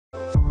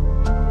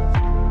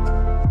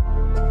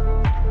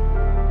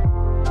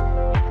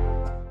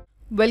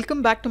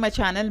Welcome back to my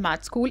channel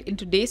Math School. In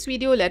today's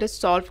video, let us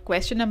solve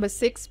question number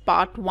 6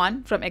 part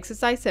 1 from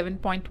exercise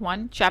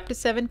 7.1 chapter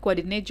 7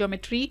 coordinate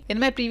geometry. In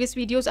my previous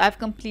videos, I have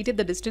completed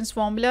the distance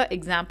formula,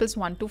 examples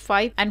 1 to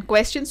 5 and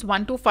questions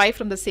 1 to 5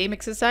 from the same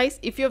exercise.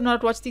 If you have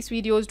not watched these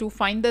videos, do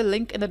find the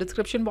link in the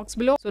description box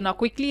below. So now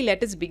quickly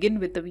let us begin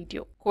with the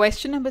video.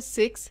 Question number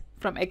 6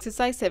 from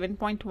exercise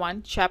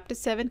 7.1 chapter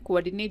 7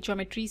 coordinate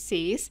geometry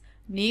says,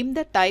 name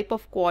the type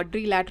of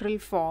quadrilateral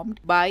formed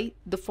by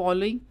the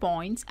following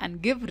points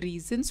and give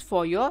reasons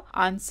for your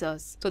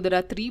answers. So there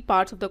are 3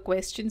 parts of the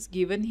questions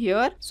given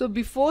here. So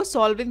before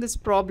solving this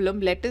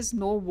problem, let us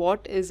know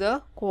what is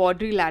a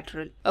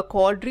quadrilateral. A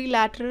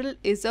quadrilateral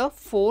is a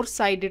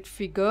 4-sided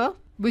figure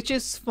which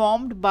is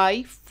formed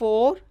by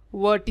 4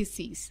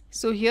 vertices.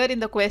 So here in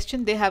the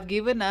question they have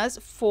given us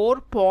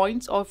 4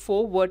 points or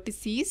 4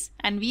 vertices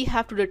and we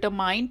have to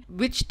determine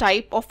which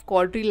type of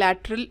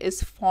quadrilateral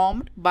is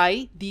formed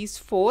by these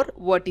 4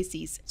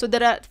 vertices. So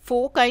there are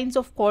 4 kinds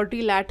of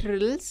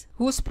quadrilaterals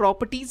whose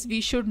properties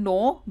we should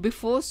know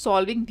before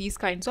solving these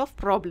kinds of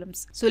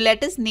problems. So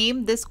let us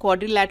name this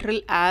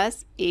quadrilateral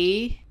as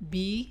A,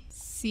 B,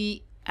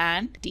 C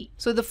and D.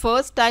 So the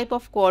first type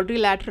of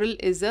quadrilateral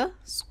is a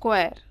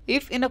square.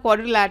 If in a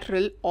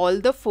quadrilateral all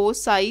the 4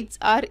 sides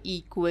are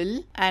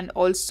equal and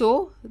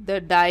also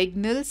the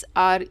diagonals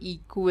are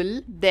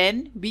equal,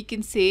 then we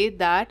can say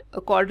that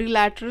a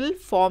quadrilateral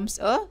forms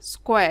a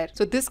square.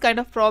 So this kind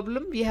of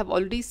problem we have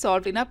already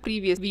solved in a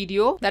previous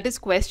video, that is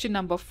question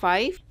number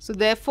 5. So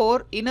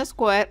therefore in a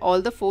square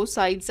all the 4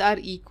 sides are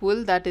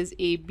equal, that is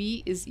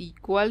AB is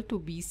equal to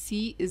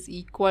BC is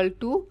equal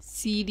to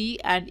CD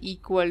and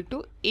equal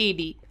to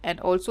AD, and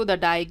also the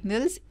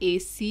diagonals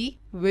AC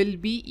will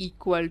be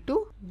equal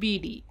to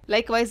BD.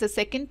 Likewise, the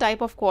second type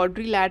of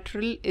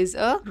quadrilateral is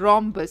a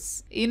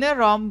rhombus. In a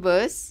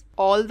rhombus,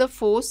 all the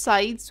 4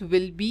 sides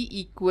will be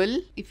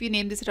equal. If we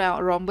name this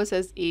rhombus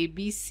as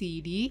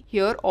ABCD,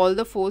 here all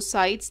the 4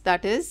 sides,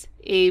 that is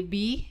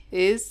AB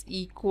is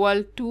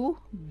equal to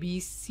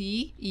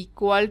BC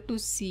equal to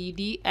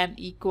CD and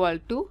equal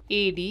to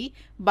AD,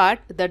 but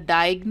the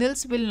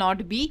diagonals will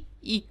not be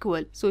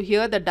equal. So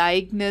here the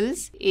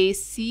diagonals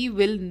AC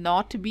will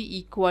not be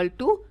equal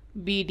to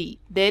BD.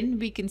 Then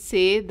we can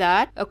say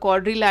that a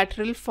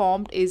quadrilateral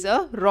formed is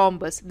a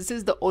rhombus. This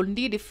is the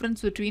only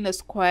difference between a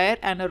square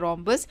and a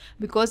rhombus,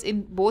 because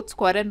in both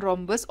square and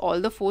rhombus all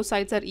the 4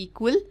 sides are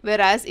equal,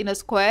 whereas in a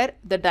square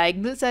the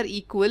diagonals are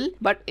equal,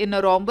 but in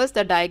a rhombus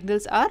the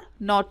diagonals are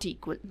not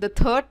equal. The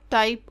third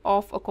type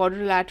of a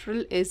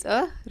quadrilateral is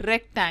a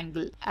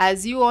rectangle.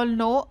 As you all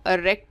know, a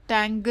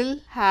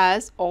rectangle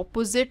has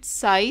opposite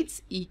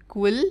sides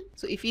equal.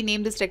 So if we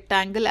name this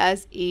rectangle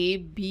as A,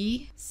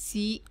 B,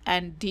 C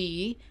and D,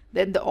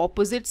 then the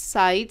opposite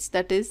sides,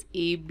 that is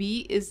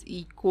AB is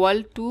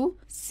equal to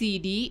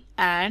CD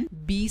and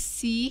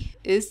BC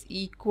is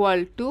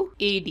equal to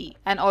AD,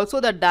 and also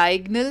the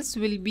diagonals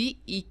will be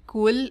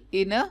equal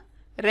in a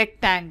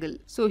rectangle.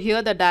 So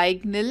here the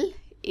diagonal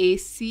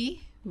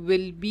AC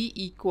will be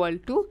equal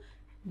to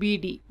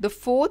BD. The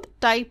fourth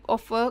type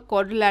of a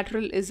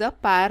quadrilateral is a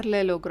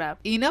parallelogram.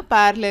 In a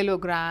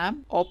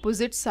parallelogram,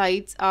 opposite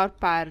sides are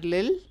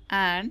parallel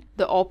and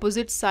the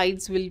opposite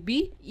sides will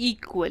be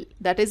equal.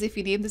 That is, if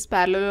we name this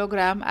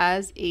parallelogram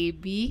as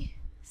AB,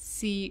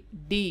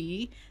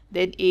 CD,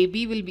 then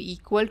AB will be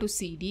equal to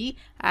CD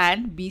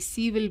and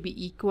BC will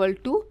be equal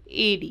to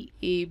AD.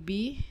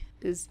 AB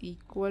is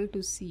equal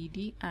to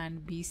CD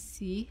and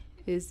BC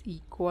is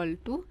equal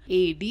to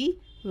AD,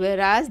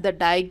 whereas the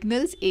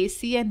diagonals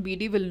AC and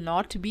BD will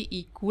not be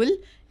equal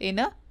in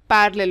a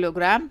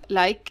parallelogram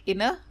like in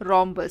a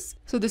rhombus.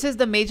 So this is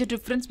the major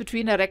difference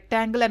between a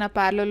rectangle and a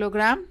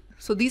parallelogram.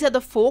 So these are the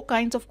 4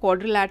 kinds of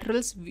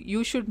quadrilaterals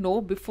you should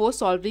know before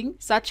solving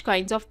such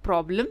kinds of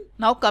problem.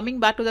 Now coming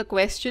back to the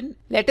question,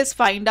 let us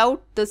find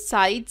out the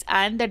sides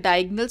and the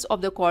diagonals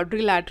of the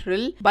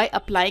quadrilateral by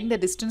applying the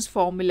distance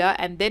formula,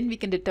 and then we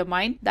can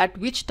determine that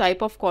which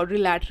type of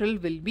quadrilateral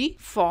will be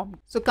formed.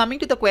 So coming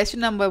to the question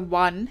number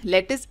 1,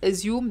 let us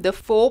assume the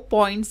 4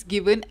 points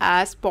given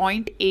as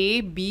point A,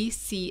 B,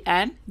 C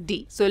and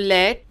D. So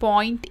let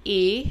point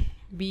A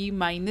be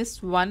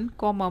minus 1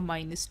 comma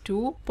minus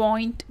 2,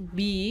 point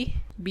B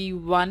be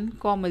 1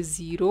 comma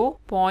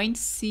 0, point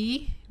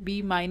C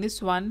be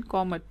minus 1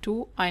 comma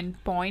 2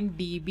 and point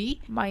D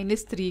be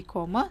minus 3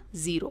 comma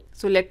 0.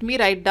 So let me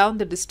write down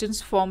the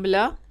distance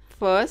formula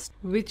first,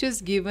 which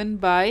is given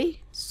by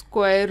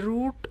square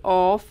root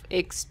of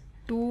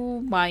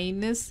x2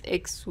 minus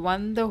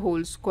x1 the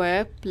whole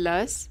square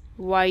plus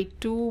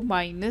y2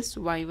 minus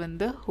y1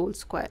 the whole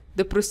square.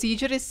 The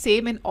procedure is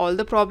same in all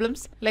the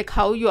problems, like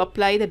how you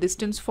apply the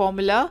distance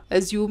formula,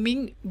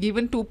 assuming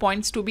given 2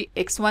 points to be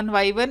x1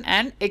 y1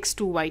 and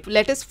x2 y2.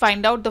 Let us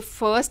find out the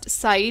first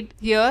side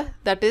here,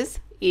 that is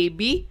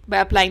AB by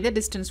applying the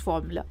distance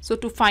formula. So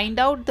to find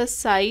out the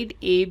side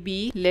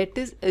AB, let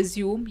us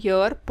assume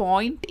here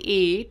point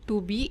A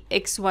to be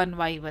x1,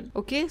 y1.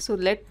 Okay, so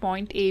let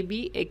point A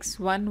be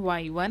x1,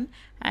 y1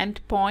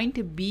 and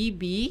point B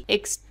be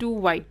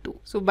x2, y2.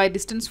 So by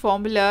distance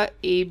formula,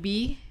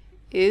 AB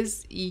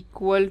is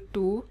equal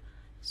to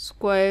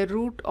square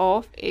root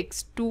of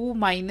x2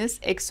 minus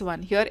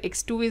x1. Here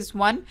x2 is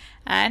 1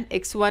 and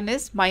x1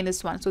 is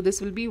minus 1. So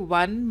this will be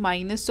 1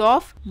 minus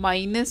of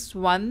minus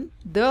 1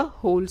 the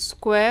whole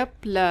square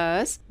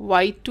plus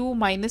y2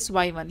 minus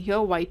y1. Here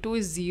y2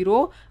 is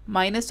 0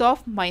 minus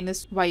of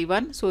minus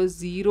y1. So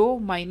 0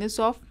 minus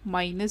of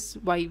minus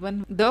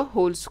y1 the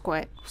whole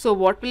square. So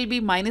what will be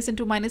minus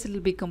into minus? It will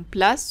become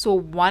plus. So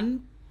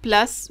 1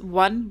 plus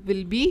 1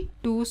 will be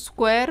 2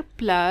 square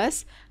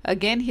plus,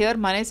 again here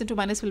minus into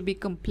minus will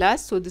become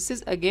plus, so this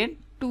is again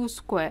 2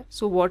 square.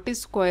 So what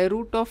is square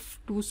root of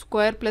 2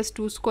 square plus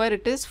 2 square?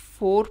 It is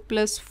 4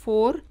 plus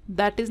 4,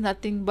 that is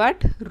nothing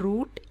but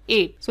root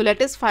 8. So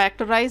let us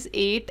factorize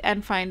 8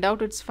 and find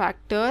out its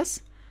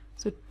factors.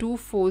 So 2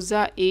 4s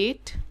are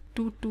 8,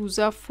 2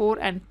 2s are 4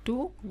 and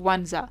 2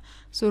 1s are.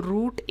 So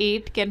root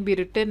 8 can be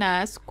written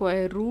as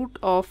square root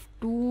of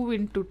 2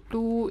 into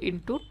 2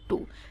 into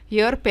 2.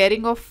 Here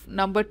pairing of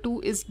number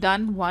 2 is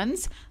done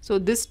once. So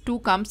this 2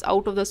 comes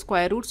out of the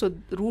square root. So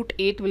root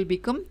 8 will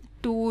become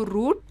 2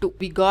 root 2.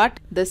 We got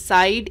the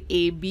side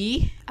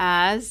AB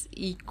as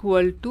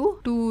equal to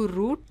 2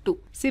 root 2.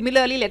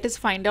 Similarly, let us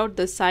find out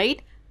the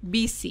side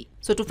BC.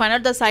 So to find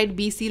out the side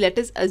BC, let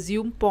us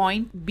assume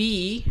point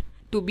B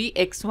to be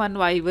x1,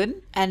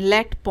 y1 and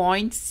let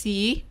point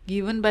C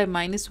given by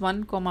minus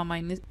 1 comma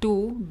minus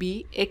 2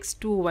 be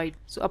x2, y2.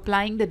 So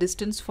applying the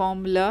distance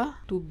formula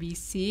to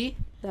BC,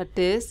 that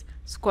is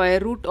square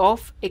root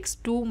of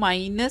x2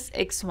 minus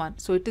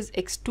x1. So it is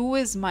x2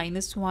 is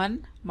minus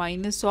 1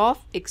 minus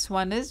of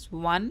x1 is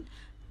 1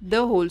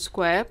 the whole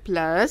square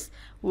plus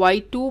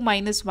y2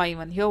 minus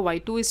y1. Here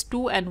y2 is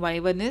 2 and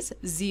y1 is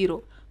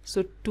 0.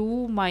 So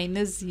 2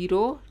 minus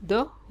 0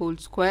 the whole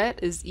square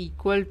is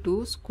equal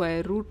to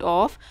square root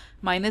of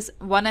minus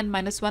 1 and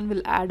minus 1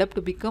 will add up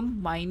to become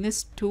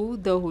minus 2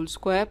 the whole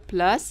square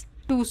plus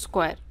 2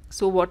 square.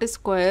 So what is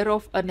square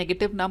of a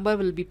negative number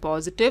will be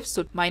positive.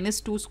 So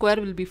minus 2 square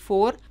will be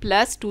 4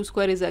 plus 2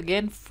 square is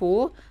again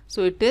 4.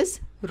 So it is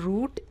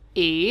root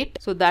 8.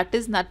 So that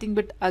is nothing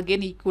but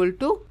again equal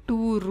to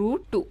 2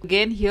 root 2.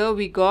 Again here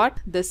we got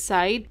the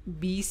side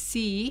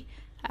BC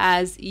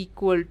as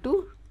equal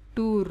to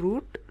 2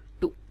 root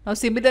 2. Now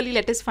similarly,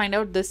 let us find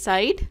out the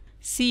side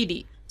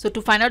CD. So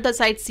to find out the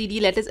side CD,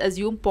 let us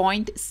assume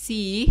point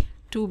C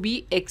to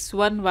be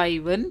x1,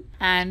 y1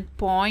 and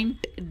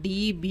point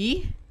D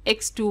be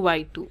x2,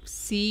 y2.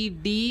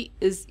 CD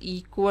is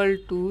equal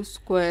to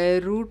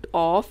square root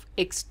of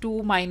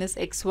x2 minus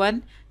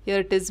x1. Here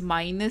it is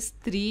minus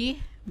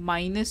 3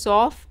 minus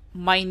of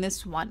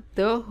minus 1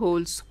 the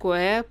whole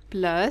square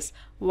plus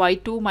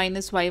y2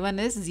 minus y1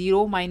 is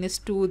 0 minus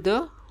 2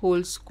 the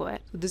whole square.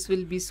 So this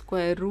will be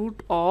square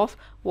root of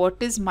what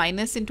is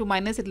minus into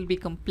minus, it will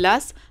become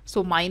plus.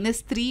 So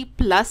minus 3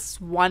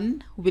 plus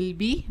 1 will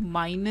be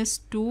minus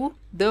 2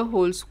 the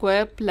whole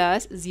square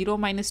plus 0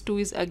 minus 2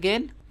 is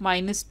again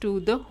minus 2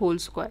 the whole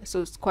square.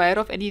 So square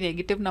of any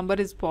negative number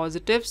is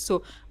positive.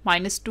 So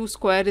minus 2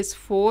 square is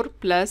 4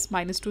 plus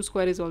minus 2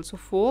 square is also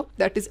 4.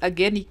 That is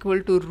again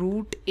equal to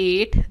root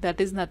 8. That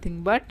is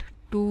nothing but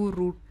 2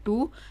 root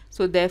 2.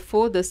 So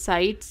therefore the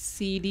side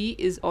CD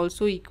is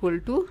also equal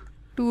to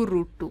 2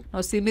 root 2. Now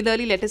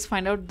similarly, let us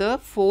find out the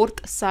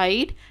fourth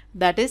side,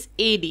 that is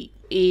AD.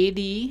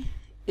 AD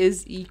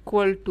is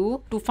equal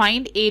to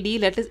find AD,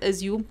 let us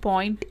assume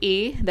point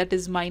A, that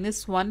is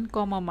minus 1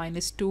 comma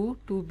minus 2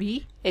 to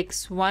be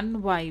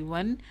x1,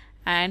 y1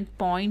 and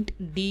point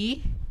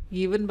D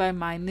given by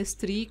minus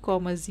 3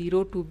 comma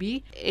 0 to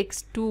be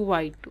x2,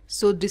 y2.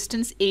 So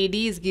distance AD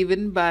is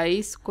given by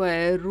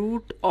square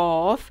root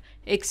of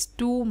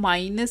x2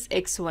 minus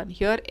x1.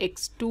 Here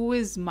x2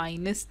 is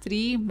minus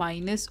 3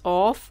 minus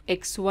of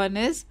x1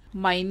 is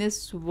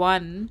minus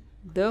 1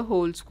 the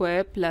whole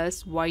square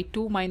plus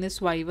y2 minus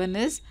y1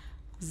 is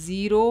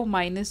 0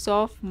 minus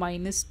of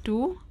minus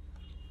 2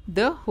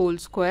 the whole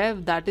square,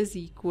 that is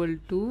equal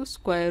to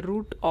square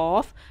root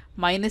of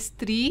minus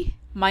 3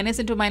 minus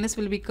into minus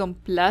will become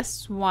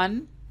plus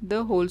 1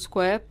 the whole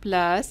square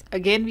plus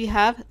again we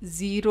have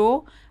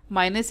 0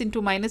 minus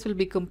into minus will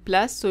become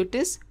plus, so it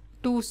is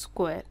 2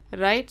 square,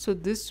 right? So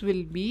this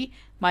will be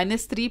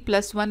minus 3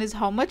 plus 1 is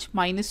how much?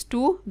 Minus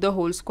 2 the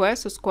whole square.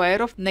 So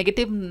square of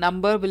negative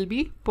number will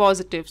be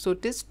positive. So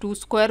it is 2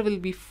 square will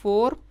be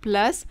 4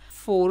 plus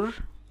 4,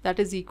 that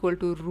is equal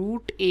to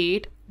root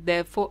 8.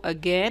 Therefore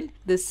again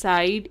the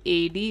side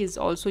AD is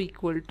also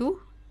equal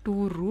to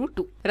 2 root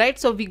 2, right?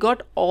 So we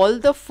got all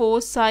the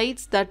four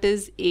sides, that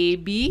is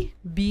AB,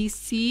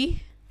 BC,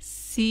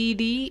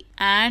 CD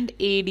and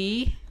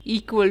AD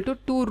equal to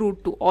 2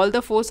 root 2. All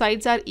the four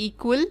sides are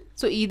equal.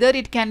 So either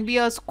it can be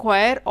a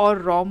square or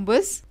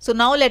rhombus. So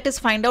now let us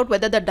find out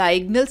whether the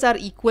diagonals are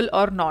equal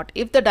or not.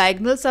 If the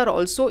diagonals are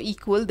also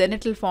equal, then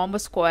it will form a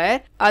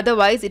square.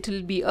 Otherwise, it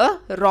will be a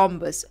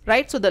rhombus,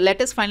 right? So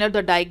let us find out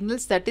the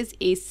diagonals, that is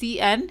AC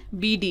and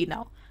BD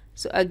now.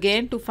 So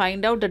again, to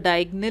find out the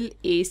diagonal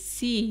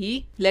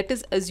AC, let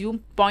us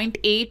assume point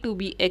A to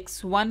be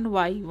x1,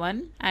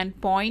 y1 and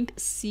point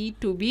C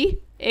to be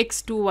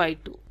x2,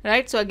 y2,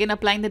 right? So again,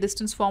 applying the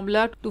distance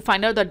formula to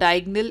find out the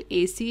diagonal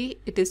AC,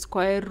 it is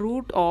square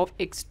root of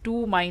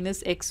x2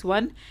 minus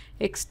x1.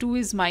 x2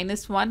 is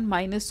minus 1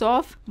 minus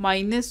of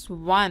minus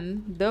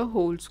 1 the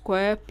whole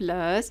square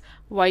plus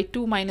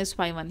y2 minus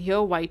y1. Here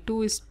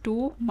y2 is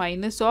 2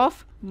 minus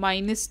of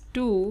minus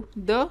 2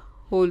 the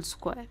whole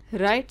square,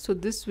 right? So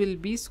this will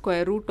be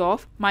square root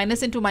of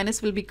minus into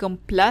minus will become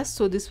plus,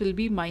 so this will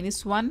be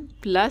minus 1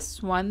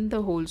 plus 1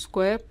 the whole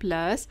square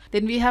plus,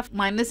 then we have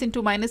minus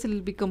into minus, it will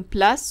become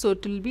plus, so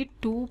it will be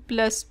 2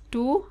 plus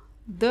 2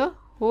 the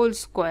whole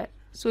square.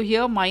 So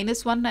here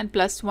minus 1 and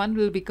plus 1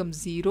 will become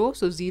 0.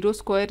 So 0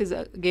 square is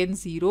again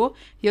 0.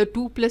 Here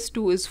 2 plus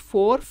 2 is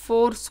 4.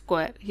 4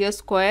 square. Here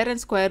square and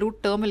square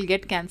root term will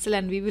get cancelled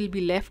and we will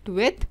be left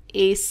with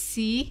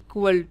AC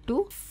equal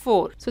to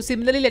 4. So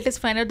similarly, let us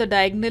find out the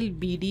diagonal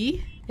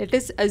BD. Let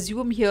us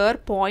assume here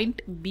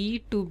point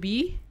B to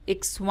be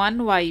x1,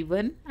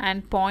 y1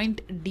 and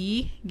point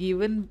D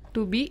given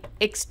to be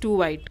x2,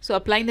 y2. So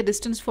applying the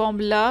distance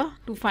formula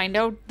to find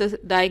out the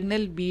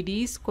diagonal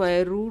BD,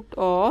 square root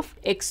of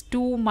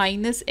x2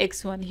 minus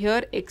x1.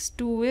 Here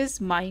x2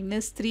 is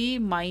minus 3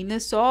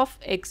 minus of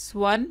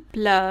x1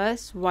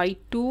 plus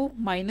y2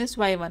 minus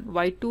y1.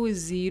 y2 is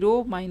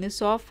 0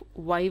 minus of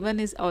y1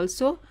 is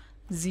also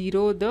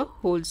 0 the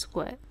whole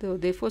square. So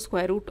therefore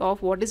square root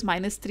of what is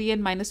minus 3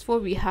 and minus 4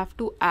 we have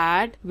to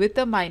add with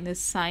a minus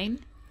sign,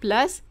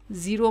 plus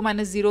 0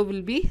 minus 0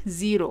 will be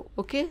 0.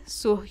 Okay,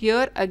 so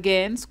here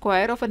again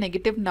square of a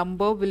negative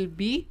number will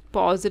be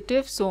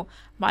positive. So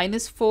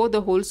minus 4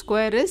 the whole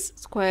square is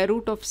square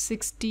root of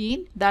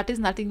 16, that is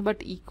nothing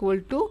but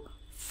equal to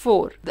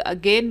 4.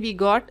 Again we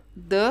got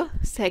the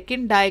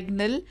second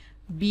diagonal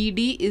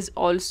BD is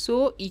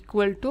also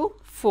equal to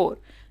 4.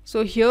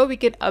 So here we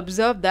can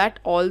observe that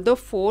all the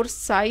four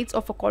sides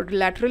of a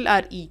quadrilateral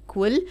are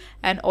equal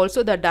and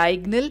also the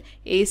diagonal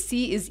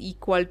AC is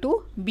equal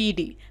to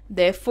BD.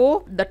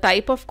 Therefore, the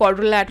type of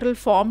quadrilateral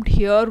formed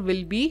here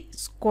will be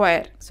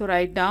square. So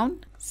write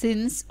down,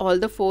 since all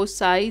the four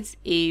sides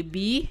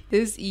AB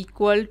is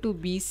equal to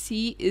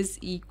BC is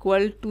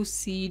equal to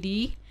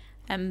CD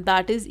and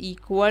that is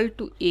equal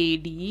to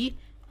AD,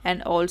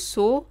 and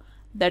also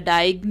the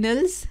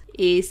diagonals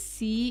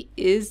AC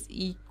is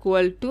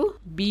equal to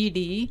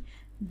BD,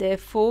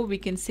 therefore we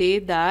can say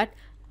that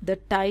the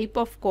type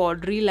of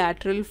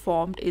quadrilateral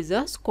formed is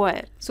a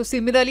square. So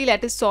similarly,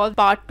 let us solve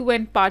part 2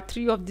 and part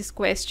 3 of this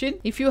question.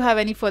 If you have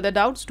any further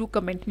doubts, do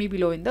comment me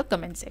below in the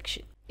comment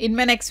section. In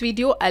my next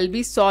video, I'll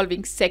be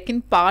solving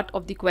second part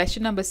of the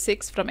question number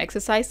 6 from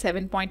exercise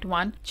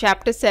 7.1,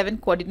 chapter 7,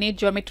 coordinate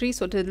geometry.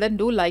 So till then,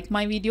 do like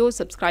my videos,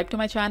 subscribe to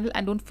my channel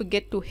and don't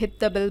forget to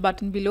hit the bell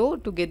button below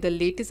to get the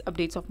latest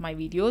updates of my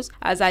videos,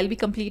 as I'll be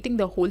completing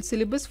the whole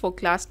syllabus for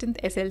class 10th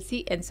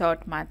SLC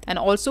NCERT math. And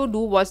also do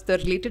watch the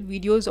related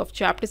videos of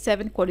chapter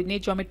 7,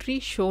 coordinate geometry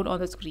shown on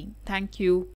the screen. Thank you.